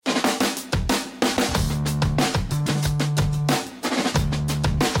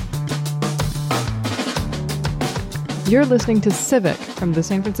You're listening to Civic from the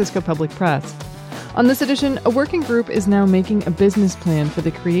San Francisco Public Press. On this edition, a working group is now making a business plan for the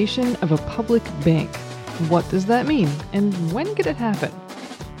creation of a public bank. What does that mean, and when could it happen?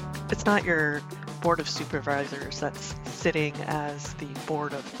 It's not your board of supervisors that's sitting as the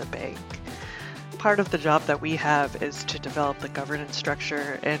board of the bank. Part of the job that we have is to develop the governance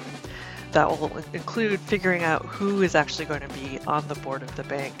structure, and that will include figuring out who is actually going to be on the board of the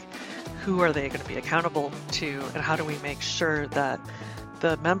bank, who are they going to be accountable to, and how do we make sure that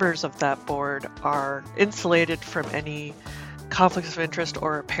the members of that board are insulated from any conflicts of interest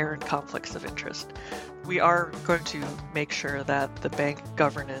or apparent conflicts of interest. We are going to make sure that the bank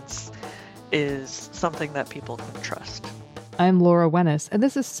governance is something that people can trust. I'm Laura Wennis, and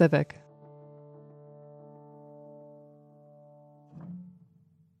this is Civic.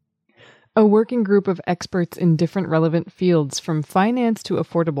 A working group of experts in different relevant fields, from finance to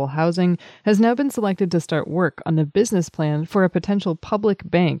affordable housing, has now been selected to start work on a business plan for a potential public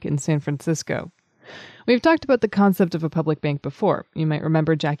bank in San Francisco. We've talked about the concept of a public bank before. You might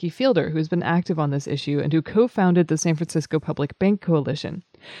remember Jackie Fielder, who's been active on this issue and who co-founded the San Francisco Public Bank Coalition.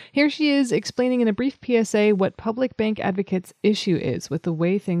 Here she is explaining in a brief PSA what public bank advocates' issue is with the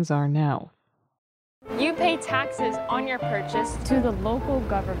way things are now. You pay taxes on your purchase to the local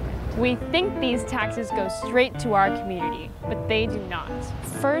government. We think these taxes go straight to our community, but they do not.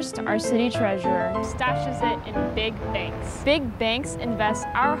 First, our city treasurer stashes it in big banks. Big banks invest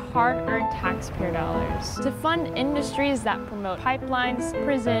our hard-earned taxpayer dollars to fund industries that promote pipelines,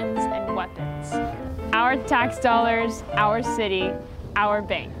 prisons, and weapons. Our tax dollars, our city, our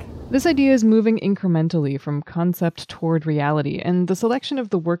bank. This idea is moving incrementally from concept toward reality, and the selection of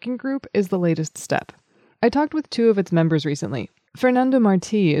the working group is the latest step. I talked with two of its members recently. Fernando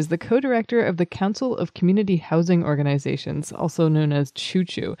Marti is the co-director of the Council of Community Housing Organizations, also known as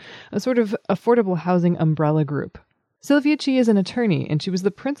CHOOCHOO, a sort of affordable housing umbrella group. Sylvia Chi is an attorney, and she was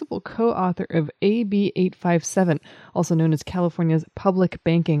the principal co-author of AB 857, also known as California's Public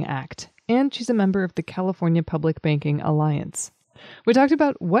Banking Act, and she's a member of the California Public Banking Alliance. We talked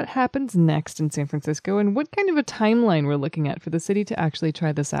about what happens next in San Francisco and what kind of a timeline we're looking at for the city to actually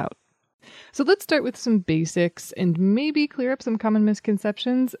try this out. So let's start with some basics and maybe clear up some common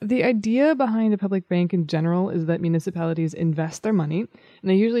misconceptions. The idea behind a public bank in general is that municipalities invest their money, and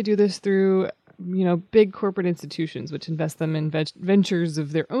they usually do this through, big corporate institutions, which invest them in ventures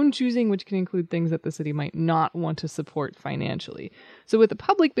of their own choosing, which can include things that the city might not want to support financially. So with a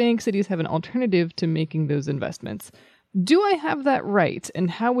public bank, cities have an alternative to making those investments. Do I have that right?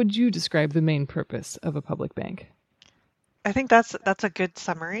 And how would you describe the main purpose of a public bank? I think that's a good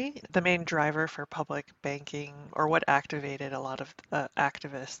summary. The main driver for public banking, or what activated a lot of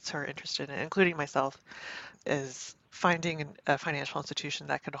activists who are interested in it, including myself, is finding a financial institution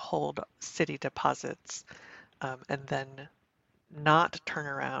that could hold city deposits and then not turn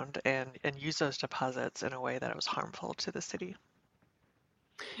around and use those deposits in a way that was harmful to the city.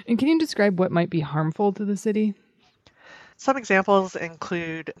 And can you describe what might be harmful to the city? Some examples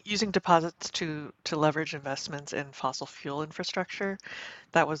include using deposits to leverage investments in fossil fuel infrastructure.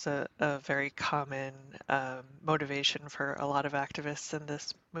 That was a very common motivation for a lot of activists in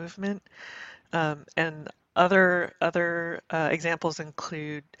this movement. And other examples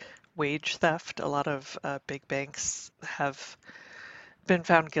include wage theft. A lot of big banks have been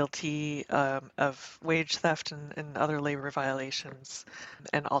found guilty of wage theft and other labor violations,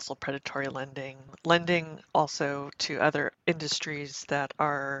 and also predatory lending also to other industries that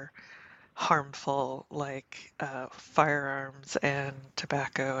are harmful, like firearms and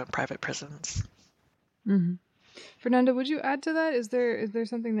tobacco and private prisons. Mm-hmm. Fernando, would you add to that? Is there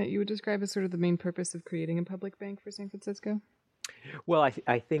something that you would describe as sort of the main purpose of creating a public bank for San Francisco? Well,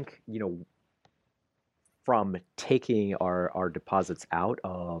 I think, from taking our deposits out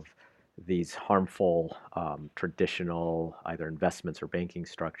of these harmful traditional either investments or banking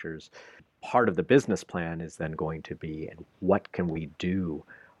structures, part of the business plan is then going to be, and what can we do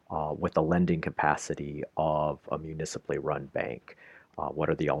with the lending capacity of a municipally run bank? What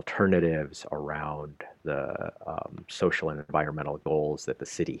are the alternatives around the social and environmental goals that the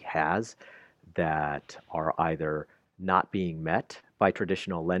city has that are either not being met by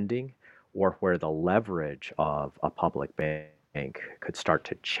traditional lending, or where the leverage of a public bank could start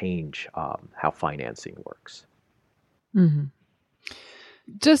to change how financing works. Mm-hmm.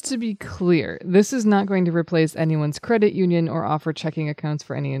 Just to be clear, this is not going to replace anyone's credit union or offer checking accounts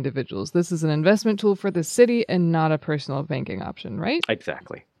for any individuals. This is an investment tool for the city and not a personal banking option, right?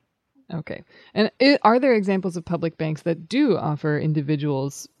 Exactly. Okay. And are there examples of public banks that do offer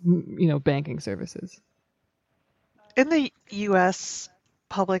individuals, banking services? In the U.S.,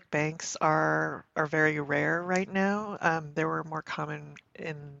 public banks are very rare right now. They were more common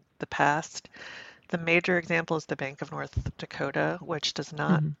in the past. The major example is the Bank of North Dakota, which does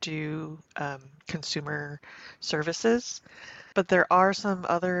not Mhm. do consumer services. But there are some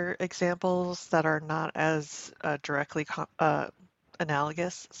other examples that are not as directly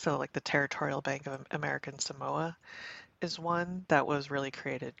analogous. So, like the Territorial Bank of American Samoa is one that was really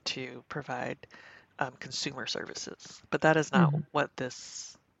created to provide consumer services. But that is not Mhm. what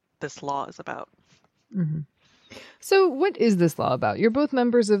this law is about. Mhm. So, what is this law about? You're both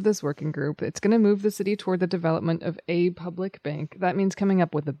members of this working group. It's going to move the city toward the development of a public bank. That means coming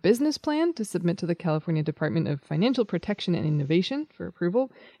up with a business plan to submit to the California Department of Financial Protection and Innovation for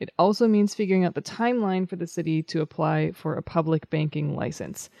approval. It also means figuring out the timeline for the city to apply for a public banking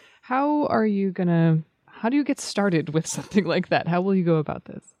license. How do you get started with something like that? How will you go about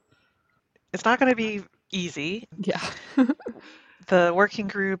this? It's not going to be easy. Yeah. The working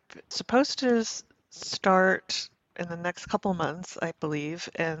group is supposed to start in the next couple months, I believe,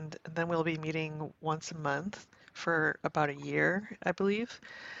 and then we'll be meeting once a month for about a year, I believe.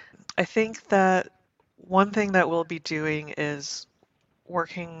 I think that one thing that we'll be doing is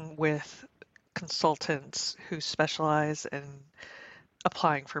working with consultants who specialize in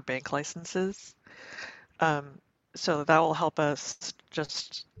applying for bank licenses. So that will help us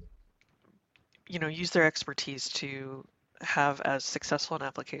just, use their expertise to have as successful an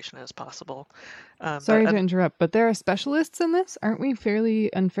application as possible. Sorry to interrupt, but there are specialists in this? Aren't we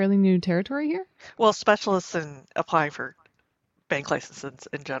fairly new territory here? Well, specialists in applying for bank licenses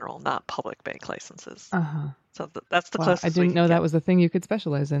in general, not public bank licenses. Uh-huh. So that's the Wow, closest I we didn't can know get. that was a thing you could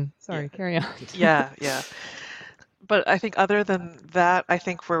specialize in. Sorry, Yeah. carry on. Yeah. But I think other than that, I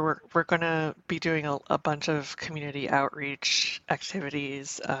think we're going to be doing a bunch of community outreach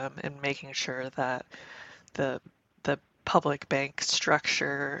activities and making sure that the public bank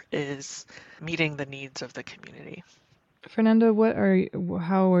structure is meeting the needs of the community. Fernando,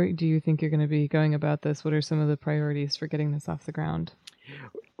 do you think you're going to be going about this? What are some of the priorities for getting this off the ground?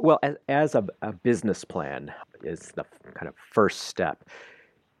 Well, as a business plan is the kind of first step,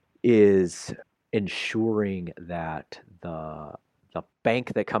 is ensuring that the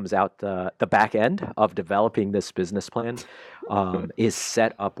bank that comes out the back end of developing this business plan is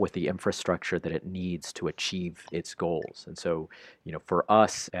set up with the infrastructure that it needs to achieve its goals. And so, for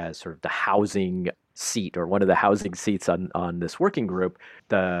us as sort of the housing seat or one of the housing seats on this working group,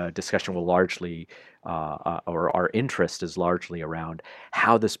 the discussion will largely, or our interest is largely around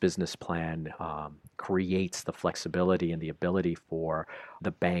how this business plan creates the flexibility and the ability for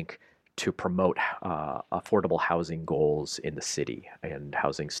the bank to promote affordable housing goals in the city and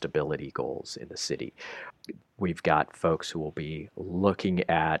housing stability goals in the city. We've got folks who will be looking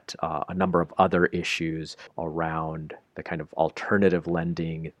at a number of other issues around the kind of alternative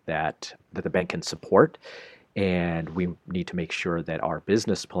lending that the bank can support. And we need to make sure that our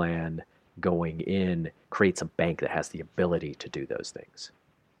business plan going in creates a bank that has the ability to do those things.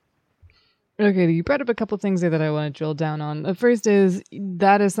 Okay, you brought up a couple things there that I want to drill down on. The first is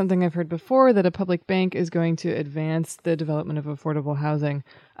that is something I've heard before, that a public bank is going to advance the development of affordable housing.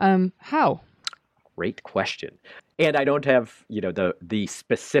 How? Great question. And I don't have, the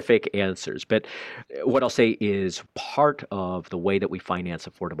specific answers, but what I'll say is part of the way that we finance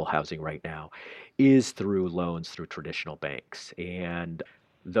affordable housing right now is through loans through traditional banks. And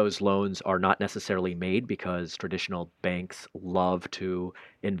those loans are not necessarily made because traditional banks love to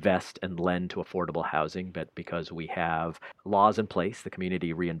invest and lend to affordable housing, but because we have laws in place, the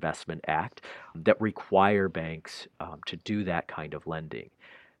Community Reinvestment Act, that require banks to do that kind of lending.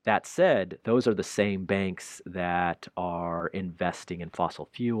 That said, those are the same banks that are investing in fossil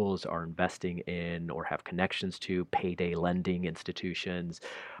fuels, are investing in or have connections to payday lending institutions,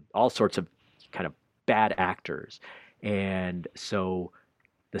 all sorts of kind of bad actors. And so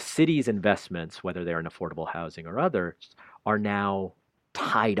the city's investments, whether they're in affordable housing or others, are now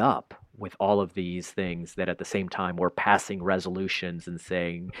tied up with all of these things that at the same time we're passing resolutions and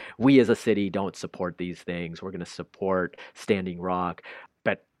saying, we as a city don't support these things. We're going to support Standing Rock.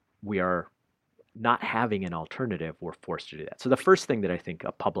 But we are not having an alternative. We're forced to do that. So the first thing that I think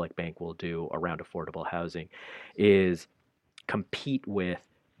a public bank will do around affordable housing is compete with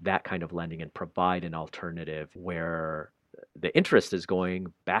that kind of lending and provide an alternative where the interest is going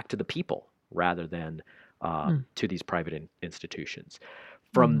back to the people rather than to these private institutions.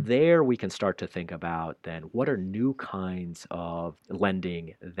 From there, we can start to think about then what are new kinds of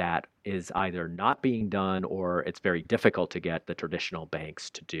lending that is either not being done or it's very difficult to get the traditional banks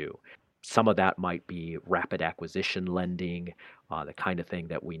to do. Some of that might be rapid acquisition lending. the kind of thing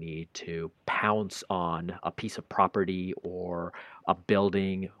that we need to pounce on a piece of property or a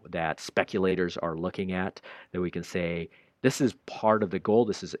building that speculators are looking at, that we can say, this is part of the goal.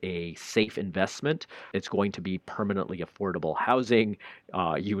 This is a safe investment. It's going to be permanently affordable housing.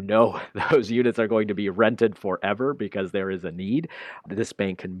 Those units are going to be rented forever because there is a need. This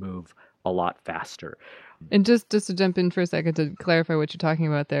bank can move a lot faster. And just to jump in for a second to clarify what you're talking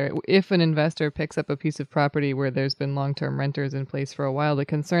about there, if an investor picks up a piece of property where there's been long-term renters in place for a while, the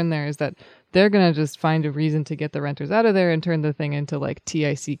concern there is that they're going to just find a reason to get the renters out of there and turn the thing into like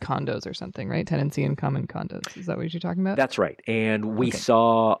TIC condos or something, right? Tenancy in common condos. Is that what you're talking about? That's right. And we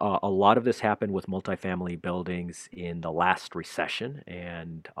saw a lot of this happen with multifamily buildings in the last recession.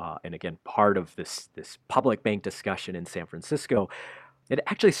 And again, part of this public bank discussion in San Francisco, it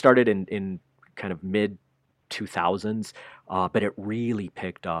actually started in kind of mid 2000s, but it really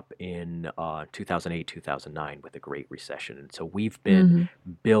picked up in 2008, 2009 with the Great Recession. And so we've been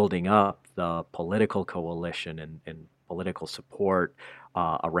building up the political coalition and political support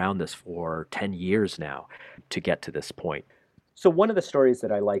around this for 10 years now to get to this point. So one of the stories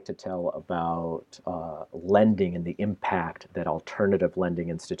that I like to tell about lending and the impact that alternative lending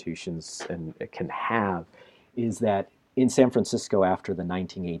institutions can have is that in San Francisco after the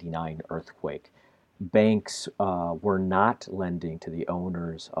 1989 earthquake, banks were not lending to the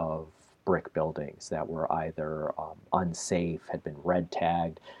owners of brick buildings that were either unsafe, had been red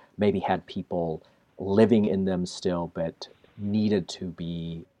tagged, maybe had people living in them still, but needed to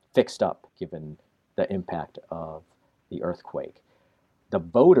be fixed up given the impact of the earthquake. The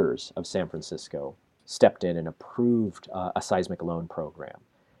voters of San Francisco stepped in and approved a seismic loan program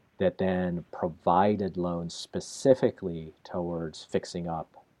that then provided loans specifically towards fixing up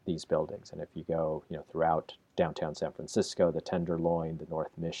these buildings. And if you go, throughout downtown San Francisco, the Tenderloin, the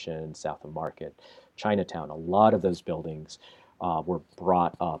North Mission, South of Market, Chinatown, a lot of those buildings were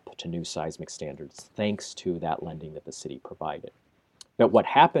brought up to new seismic standards thanks to that lending that the city provided. But what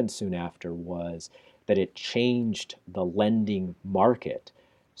happened soon after was that it changed the lending market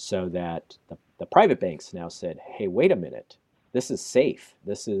so that the private banks now said, hey, wait a minute, this is safe.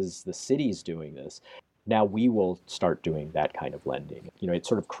 This is the city's doing this. Now we will start doing that kind of lending. It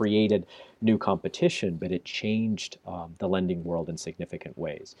sort of created new competition, but it changed the lending world in significant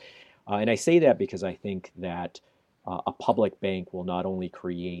ways. And I say that because I think that a public bank will not only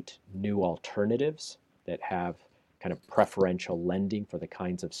create new alternatives that have kind of preferential lending for the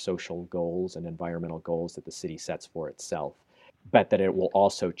kinds of social goals and environmental goals that the city sets for itself, but that it will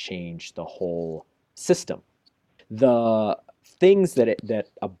also change the whole system. The things that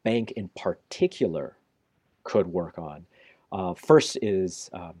a bank in particular could work on. First is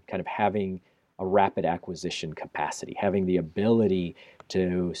kind of having a rapid acquisition capacity, having the ability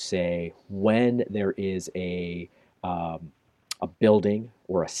to say when there is a building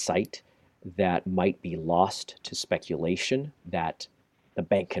or a site that might be lost to speculation, that the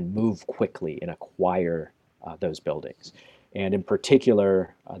bank can move quickly and acquire those buildings. And in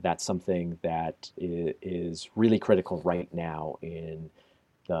particular, that's something that is really critical right now in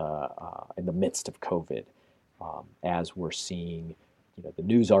the midst of COVID. As we're seeing, the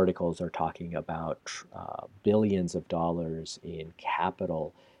news articles are talking about billions of dollars in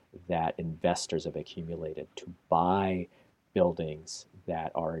capital that investors have accumulated to buy buildings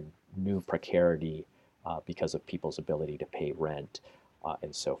that are in new precarity because of people's ability to pay rent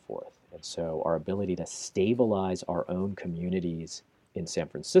and so forth. And so our ability to stabilize our own communities in San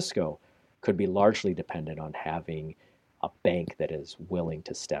Francisco could be largely dependent on having a bank that is willing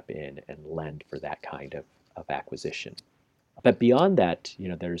to step in and lend for that kind of acquisition. But beyond that,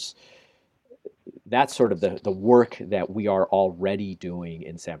 that's sort of the work that we are already doing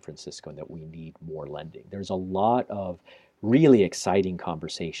in San Francisco and that we need more lending. There's a lot of really exciting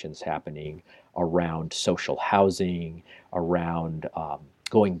conversations happening around social housing, around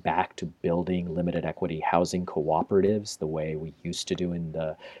going back to building limited equity housing cooperatives the way we used to do in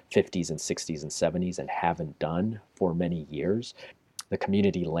the 50s and 60s and 70s and haven't done for many years. The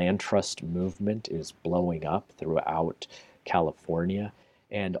community land trust movement is blowing up throughout California.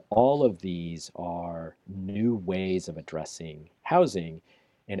 And all of these are new ways of addressing housing.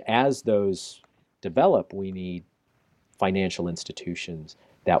 And as those develop, we need financial institutions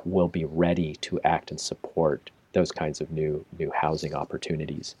that will be ready to act and support those kinds of new housing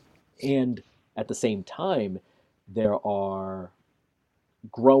opportunities. And at the same time, there are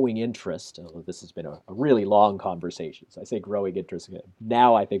growing interest, although this has been a really long conversation. So I say growing interest.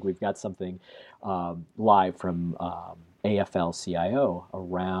 Now I think we've got something live from AFL-CIO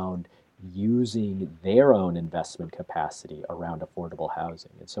around using their own investment capacity around affordable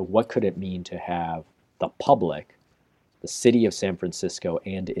housing. And so what could it mean to have the public the city of San Francisco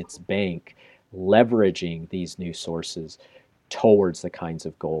and its bank leveraging these new sources towards the kinds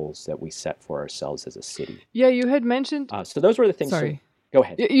of goals that we set for ourselves as a city. Yeah, you had mentioned. So those were the things. Sorry. Go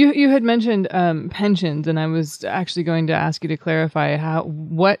ahead. You had mentioned pensions, and I was actually going to ask you to clarify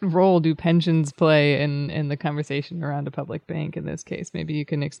what role do pensions play in the conversation around a public bank in this case. Maybe you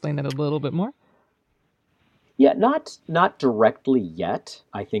can explain that a little bit more. Yeah, not directly yet.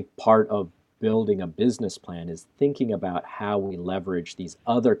 I think part of building a business plan is thinking about how we leverage these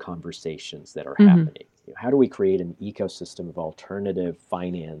other conversations that are happening. How do we create an ecosystem of alternative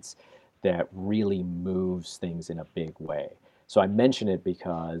finance that really moves things in a big way? So I mention it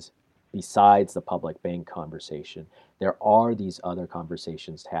because besides the public bank conversation, there are these other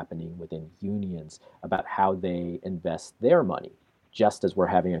conversations happening within unions about how they invest their money, just as we're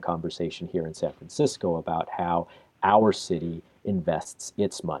having a conversation here in San Francisco about how our city invests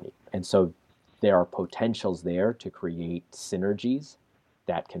its money. And so there are potentials there to create synergies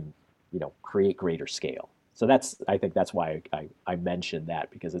that can, create greater scale. So I think that's why I mentioned that,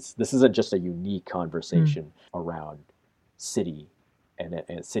 because this isn't just a unique conversation around city and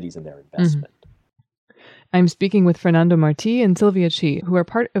cities and their investment. I'm speaking with Fernando Marti and Sylvia Chi, who are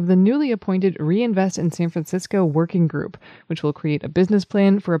part of the newly appointed Reinvest in San Francisco working group, which will create a business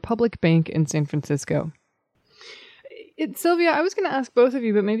plan for a public bank in San Francisco. Sylvia, I was going to ask both of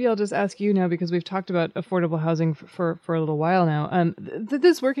you, but maybe I'll just ask you now because we've talked about affordable housing for a little while now.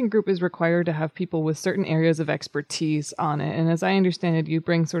 This working group is required to have people with certain areas of expertise on it. And as I understand it, you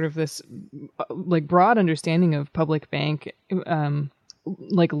bring sort of this broad understanding of public bank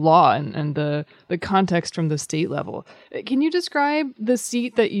law and the context from the state level. Can you describe the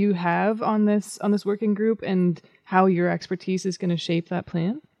seat that you have on this working group and how your expertise is going to shape that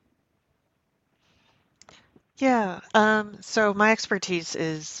plan? Yeah, so my expertise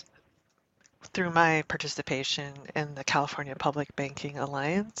is through my participation in the California Public Banking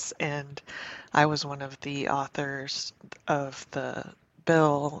Alliance, and I was one of the authors of the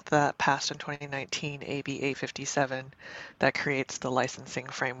bill that passed in 2019, AB 857, that creates the licensing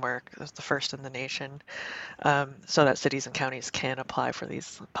framework. It was the first in the nation, so that cities and counties can apply for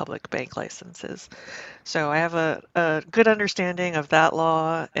these public bank licenses. So I have a good understanding of that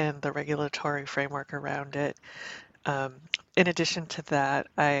law and the regulatory framework around it. In addition to that,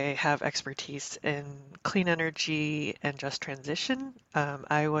 I have expertise in clean energy and just transition.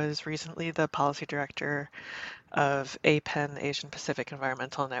 I was recently the policy director of APEN, Asian Pacific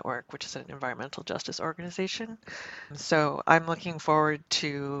Environmental Network, which is an environmental justice organization. So I'm looking forward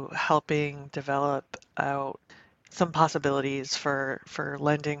to helping develop out some possibilities for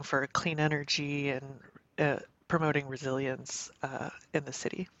lending for clean energy and promoting resilience in the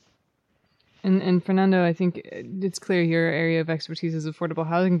city. And Fernando, I think it's clear your area of expertise is affordable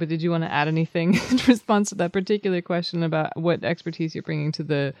housing, but did you want to add anything in response to that particular question about what expertise you're bringing to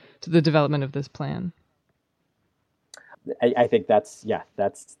the development of this plan? I think that's the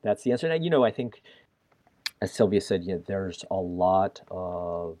answer. And, I think, as Sylvia said, there's a lot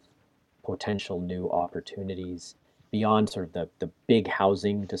of potential new opportunities beyond sort of the big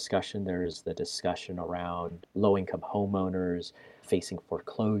housing discussion. There's the discussion around low-income homeowners facing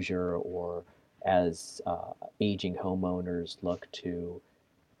foreclosure, or as aging homeowners look to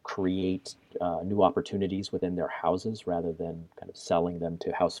create new opportunities within their houses rather than kind of selling them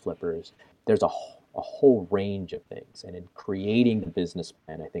to house flippers. There's a whole range of things. And in creating the business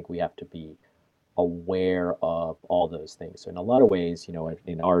plan, I think we have to be aware of all those things. So in a lot of ways,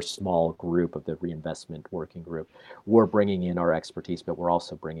 in our small group of the reinvestment working group, we're bringing in our expertise, but we're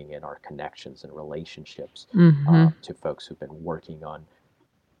also bringing in our connections and relationships to folks who've been working on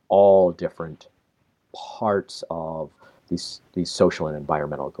all different parts of these social and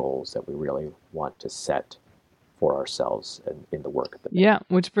environmental goals that we really want to set for ourselves and in the work. Yeah,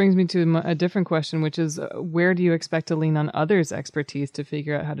 which brings me to a different question, which is where do you expect to lean on others' expertise to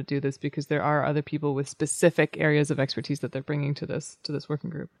figure out how to do this? Because there are other people with specific areas of expertise that they're bringing to this working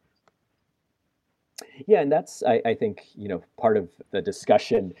group. Yeah, and that's I think part of the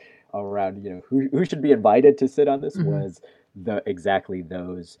discussion around who should be invited to sit on this was exactly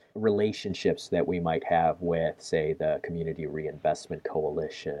those relationships that we might have with, say, the Community Reinvestment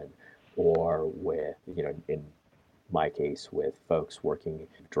Coalition, or with in my case with folks working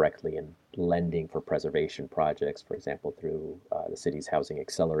directly in lending for preservation projects, for example, through the city's Housing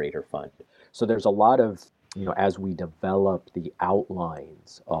Accelerator Fund. So there's a lot of, as we develop the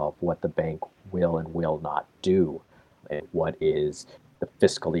outlines of what the bank will and will not do, and what is the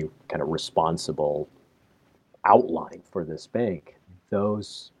fiscally kind of responsible outline for this bank,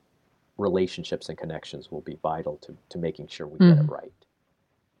 those relationships and connections will be vital to making sure we get it right.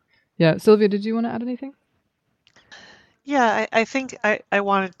 Yeah. Sylvia, did you want to add anything? Yeah, I think I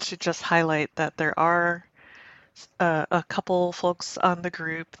wanted to just highlight that there are a couple folks on the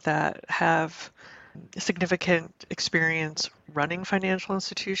group that have significant experience running financial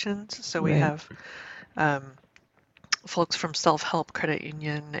institutions. So we Right. have um, folks from Self-Help Credit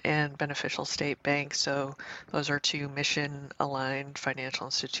Union and Beneficial State Bank. So those are two mission-aligned financial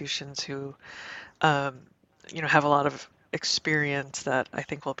institutions who, um, have a lot of experience that I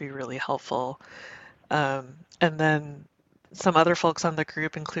think will be really helpful. And then some other folks on the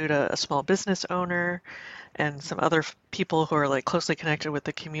group include a small business owner and some other people who are like closely connected with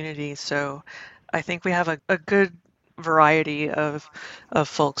the community. So I think we have a good variety of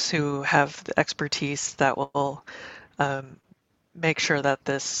folks who have the expertise that will um, make sure that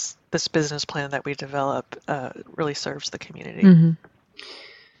this business plan that we develop really serves the community. Hmm.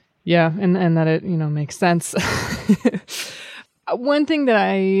 Yeah, and that it makes sense. One thing that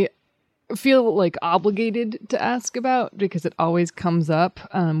I feel like obligated to ask about because it always comes up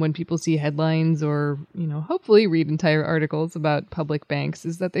when people see headlines or hopefully read entire articles about public banks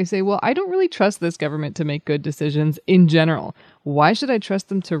is that they say, well, I don't really trust this government to make good decisions in general. Why should I trust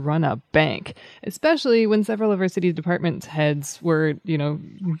them to run a bank? Especially when several of our city department heads were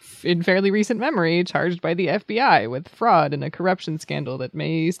in fairly recent memory charged by the FBI with fraud and a corruption scandal that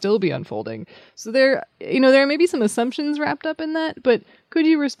may still be unfolding. So there may be some assumptions wrapped up in that, but could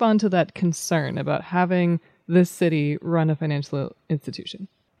you respond to that concern about having this city run a financial institution?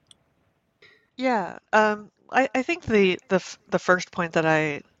 Yeah, I think the first point that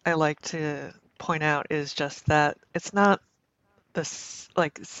I like to point out is just that it's not it's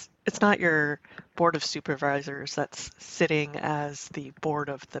not your board of supervisors that's sitting as the board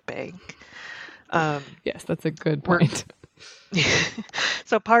of the bank. Um, Yes, that's a good we're point.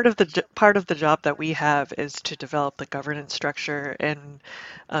 so part of the job that we have is to develop the governance structure, and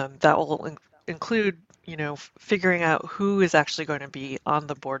that will include, figuring out who is actually going to be on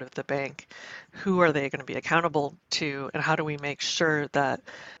the board of the bank, who are they going to be accountable to, and how do we make sure that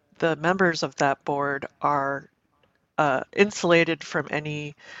the members of that board are insulated from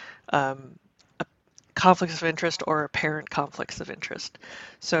any um, conflicts of interest or apparent conflicts of interest.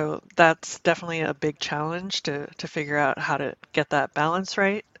 So that's definitely a big challenge to figure out how to get that balance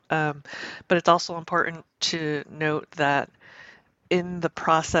right. But it's also important to note that in the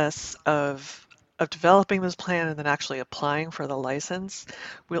process of developing this plan and then actually applying for the license,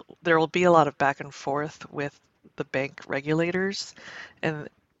 there will be a lot of back and forth with the bank regulators, and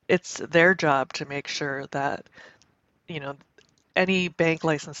it's their job to make sure that, you know, any bank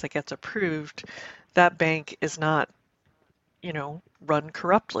license that gets approved, that bank is not, run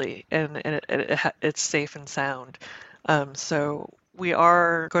corruptly, and it's safe and sound. So we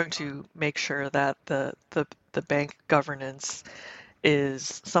are going to make sure that the bank governance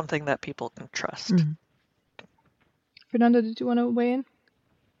is something that people can trust. Mhm. Fernando, did you want to weigh in?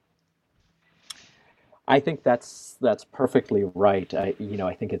 I think that's perfectly right. I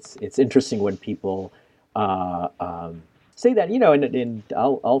think it's interesting when people say that, and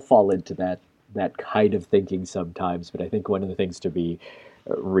I'll fall into that kind of thinking sometimes. But I think one of the things to be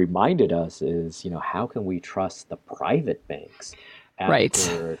reminded us is, how can we trust the private banks Right.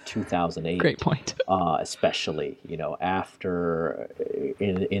 after Great 2008, point. especially, after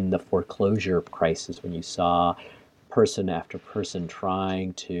in the foreclosure crisis when you saw person after person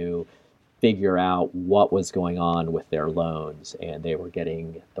trying to figure out what was going on with their loans, and they were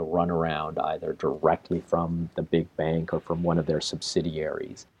getting the runaround either directly from the big bank or from one of their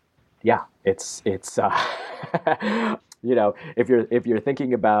subsidiaries. Yeah, it's if you're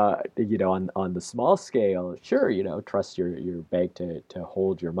thinking about on the small scale, sure, trust your bank to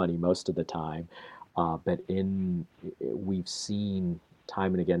hold your money most of the time, but we've seen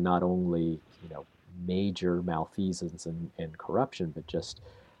time and again not only major malfeasance and corruption, but just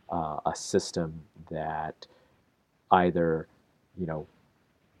a system that either you know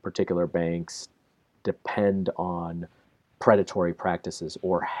particular banks depend on predatory practices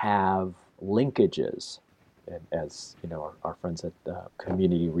or have linkages. And as our friends at the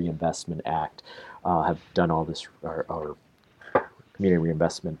Community Reinvestment Act have done all this, our Community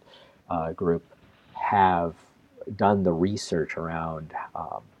Reinvestment Group have done the research around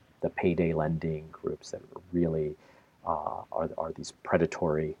the payday lending groups that really are these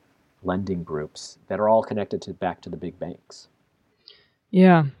predatory lending groups that are all connected back to the big banks.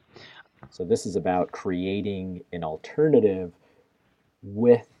 Yeah. So this is about creating an alternative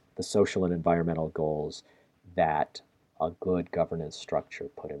with the social and environmental goals that a good governance structure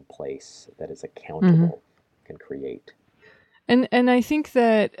put in place that is accountable can create. And I think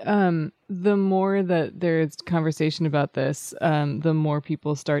that the more that there's conversation about this, the more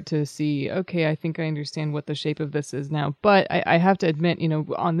people start to see, okay, I think I understand what the shape of this is now. But I have to admit,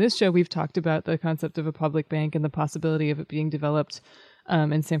 on this show, we've talked about the concept of a public bank and the possibility of it being developed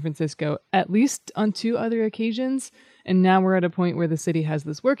in San Francisco, at least on 2 other occasions. And now we're at a point where the city has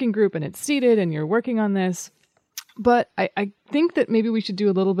this working group and it's seated and you're working on this. But I think that maybe we should do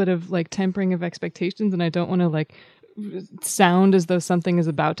a little bit of tempering of expectations. And I don't want to sound as though something is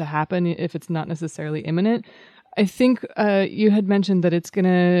about to happen if it's not necessarily imminent. I think you had mentioned that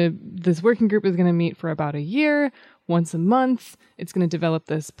this working group is going to meet for about a year, once a month. It's going to develop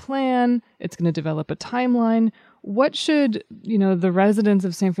this plan. It's going to develop a timeline. What should, the residents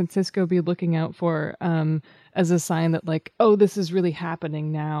of San Francisco be looking out for as a sign that this is really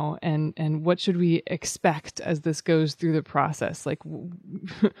happening now? And what should we expect as this goes through the process?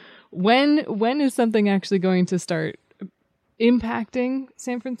 When is something actually going to start impacting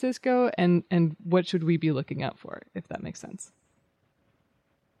San Francisco, and what should we be looking out for, if that makes sense?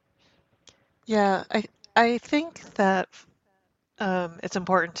 Yeah, I think that it's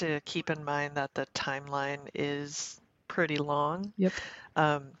important to keep in mind that the timeline is pretty long. Yep.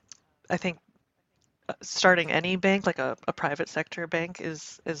 I think starting any bank, like a private sector bank,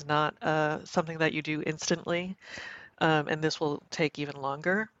 is not something that you do instantly, and this will take even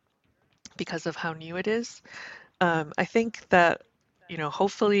longer because of how new it is. I think that,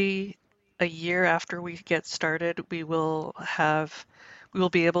 hopefully a year after we get started, we will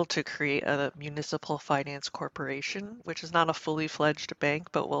be able to create a municipal finance corporation, which is not a fully fledged bank,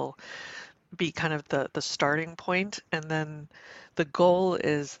 but will be kind of the starting point. And then the goal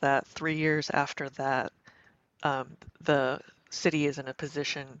is that 3 years after that, the city is in a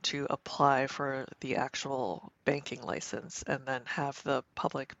position to apply for the actual banking license and then have the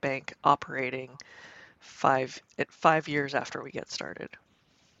public bank operating 5 years after we get started.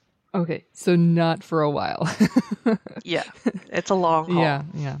 Okay, so not for a while. Yeah, it's a long haul.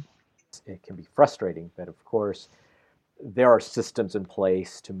 Yeah. It can be frustrating, but of course, there are systems in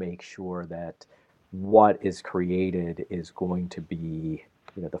place to make sure that what is created is going to be,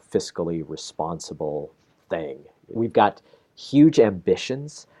 the fiscally responsible thing. We've got huge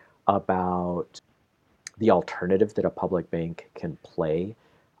ambitions about the alternative that a public bank can play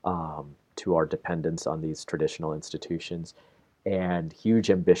to our dependence on these traditional institutions, and huge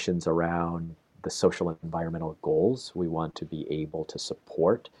ambitions around the social and environmental goals we want to be able to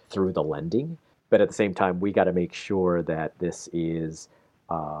support through the lending. But at the same time, we got to make sure that this is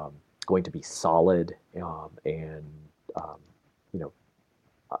going to be solid and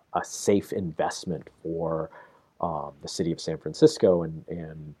a safe investment for the city of San Francisco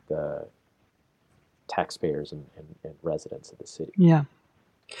and the taxpayers and residents of the city. Yeah.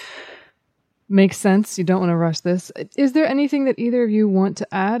 Makes sense. You don't want to rush this. Is there anything that either of you want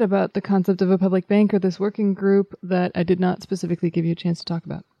to add about the concept of a public bank or this working group that I did not specifically give you a chance to talk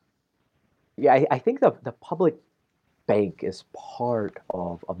about? Yeah, I think the public bank is part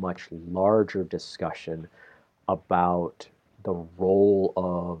of a much larger discussion about the role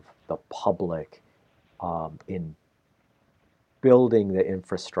of the public in building the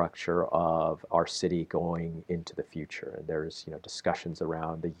infrastructure of our city going into the future. And there's discussions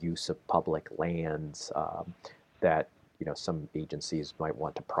around the use of public lands that some agencies might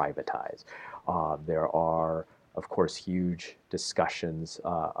want to privatize. There are, of course, huge discussions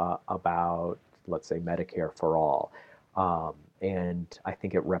about, let's say, Medicare for all. And I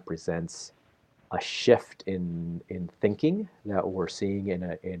think it represents a shift in thinking that we're seeing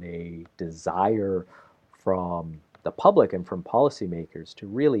in a desire from the public and from policymakers to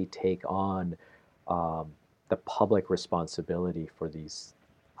really take on the public responsibility for these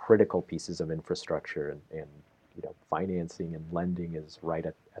critical pieces of infrastructure, and financing and lending is right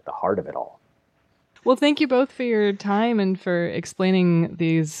at the heart of it all. Well, thank you both for your time and for explaining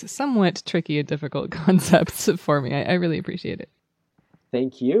these somewhat tricky and difficult concepts for me. I really appreciate it.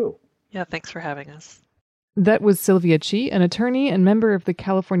 Thank you. Yeah, thanks for having us. That was Sylvia Chi, an attorney and member of the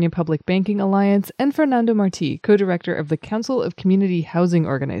California Public Banking Alliance, and Fernando Marti, co-director of the Council of Community Housing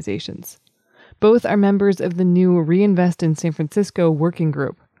Organizations. Both are members of the new Reinvest in San Francisco working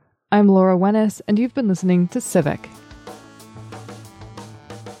group. I'm Laura Wennes, and you've been listening to Civic.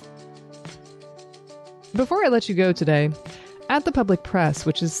 Before I let you go today, at the Public Press,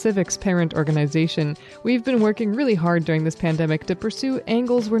 which is Civic's parent organization, we've been working really hard during this pandemic to pursue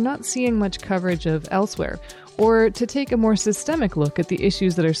angles we're not seeing much coverage of elsewhere, or to take a more systemic look at the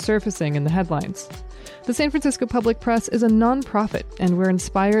issues that are surfacing in the headlines. The San Francisco Public Press is a nonprofit, and we're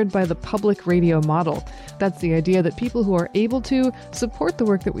inspired by the public radio model. That's the idea that people who are able to support the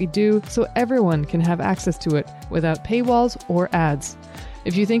work that we do so everyone can have access to it without paywalls or ads.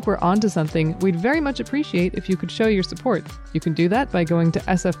 If you think we're onto something, we'd very much appreciate if you could show your support. You can do that by going to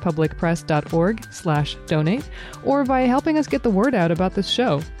sfpublicpress.org/donate or by helping us get the word out about this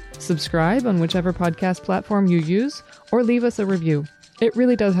show. Subscribe on whichever podcast platform you use or leave us a review. It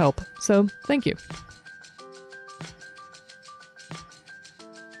really does help, so thank you.